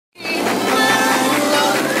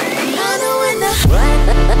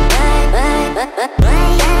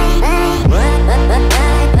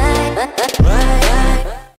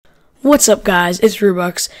What's up, guys? It's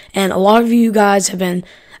Rubux, and a lot of you guys have been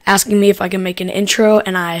asking me if I can make an intro,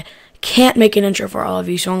 and I can't make an intro for all of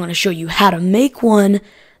you, so I'm going to show you how to make one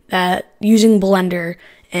that using Blender,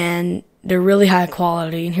 and they're really high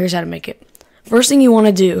quality, and here's how to make it. First thing you want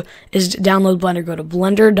to do is download Blender. Go to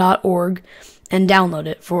blender.org and download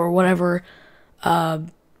it for whatever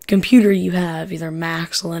computer you have, either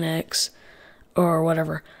Mac, Linux, or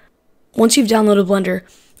whatever. Once you've downloaded Blender,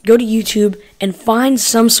 go to YouTube and find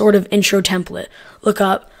some sort of intro template. Look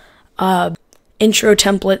up intro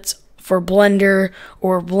templates for Blender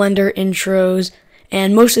or Blender intros,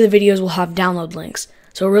 and most of the videos will have download links.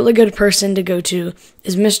 So a really good person to go to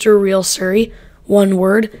is Mr. Real Surrey, one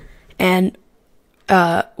word, and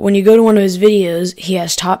when you go to one of his videos, he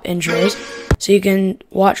has top intros, so you can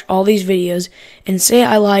watch all these videos, and say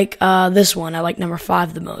I like this one, I like number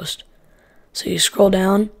 5 the most. So you scroll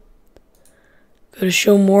down, go to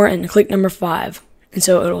show more, and click number 5. And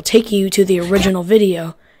so it'll take you to the original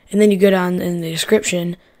video, and then you go down in the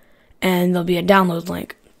description, and there'll be a download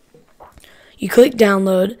link. You click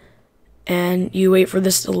download, and you wait for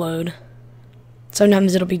this to load.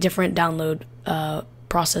 Sometimes it'll be different download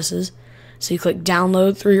processes. So you click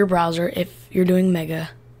download through your browser if you're doing Mega.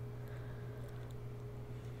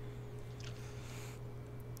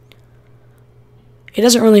 It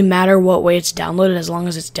doesn't really matter what way it's downloaded as long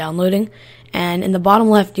as it's downloading. And in the bottom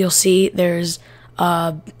left, you'll see there's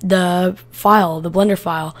the file, the Blender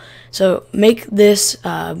file. So make this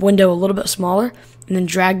window a little bit smaller, and then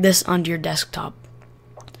drag this onto your desktop.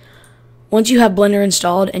 Once you have Blender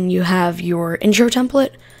installed and you have your intro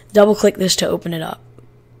template, double click this to open it up.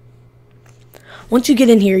 Once you get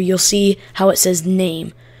in here, you'll see how it says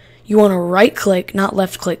name. You want to right click, not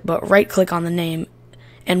left click, but right click on the name.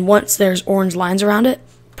 And once there's orange lines around it,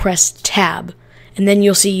 press tab. And then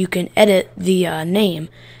you'll see you can edit the name.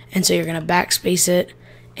 And so you're going to backspace it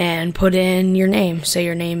and put in your name. Say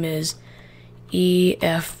your name is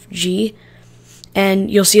EFG.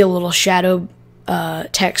 And you'll see a little shadow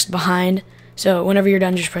text behind. So whenever you're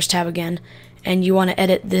done, just press tab again. And you want to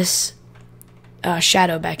edit this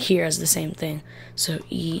shadow back here as the same thing. So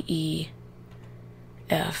EEFG.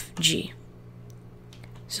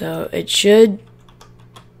 So it should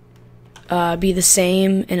be the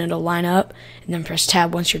same, and it'll line up, and then press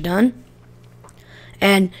tab once you're done.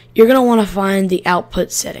 And you're going to want to find the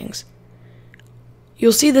output settings.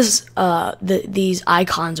 You'll see this these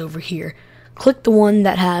icons over here. Click the one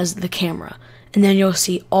that has the camera, and then you'll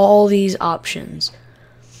see all these options.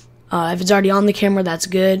 If it's already on the camera, that's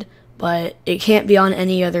good, but it can't be on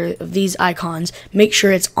any other of these icons. Make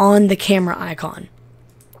sure it's on the camera icon.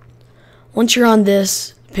 Once you're on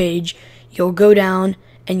this page, you'll go down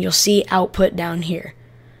and you'll see output down here.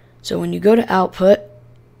 So when you go to output,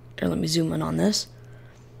 or let me zoom in on this,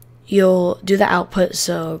 you'll do the output.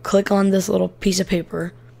 So click on this little piece of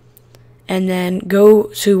paper and then go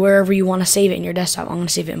to wherever you want to save it in your desktop. I'm going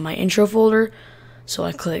to save it in my intro folder. So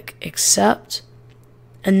I click accept,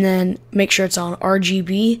 and then make sure it's on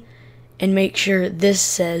RGB, and make sure this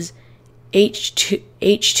says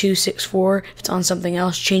H264. If it's on something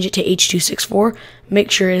else, change it to H264.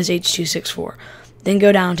 Make sure it is H264. Then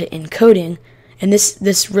go down to encoding, and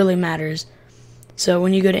this really matters. So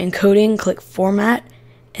when you go to encoding, click format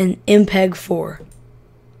and MPEG-4.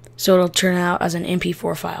 So it'll turn out as an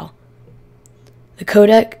MP4 file. The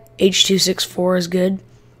codec, H264 is good.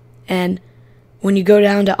 And when you go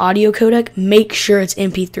down to audio codec, make sure it's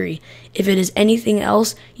MP3. If it is anything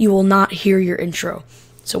else, you will not hear your intro.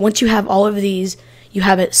 So once you have all of these, you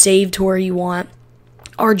have it saved to where you want,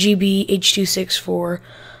 RGB, H264,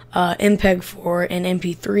 MPEG-4, and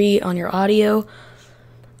MP3 on your audio,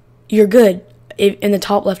 you're good. In the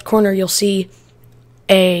top left corner, you'll see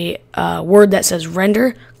a word that says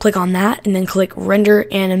render. Click on that, and then click render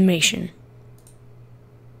animation.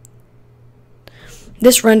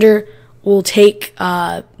 This render will take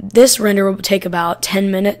about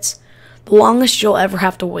 10 minutes. The longest you'll ever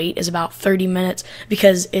have to wait is about 30 minutes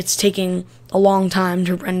because it's taking a long time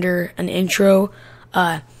to render an intro.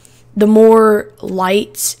 The more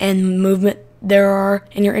lights and movement there are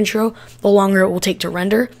in your intro, the longer it will take to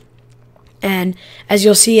render. And as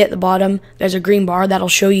you'll see at the bottom, there's a green bar that'll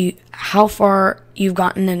show you how far you've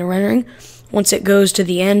gotten in the rendering. Once it goes to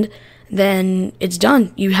the end, then it's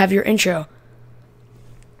done. You have your intro.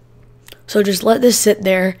 So just let this sit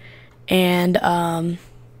there, and then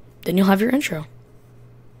you'll have your intro.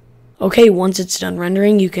 Okay, once it's done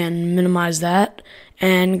rendering, you can minimize that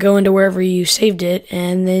and go into wherever you saved it,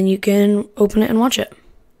 and then you can open it and watch it.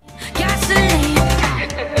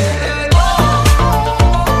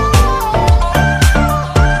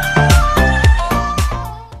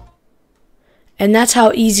 And that's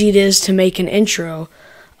how easy it is to make an intro.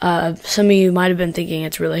 Some of you might have been thinking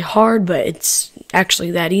it's really hard, but it's actually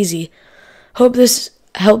that easy. Hope this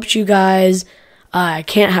helped you guys. I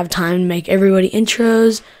can't have time to make everybody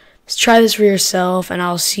intros. Just try this for yourself, and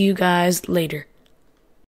I'll see you guys later.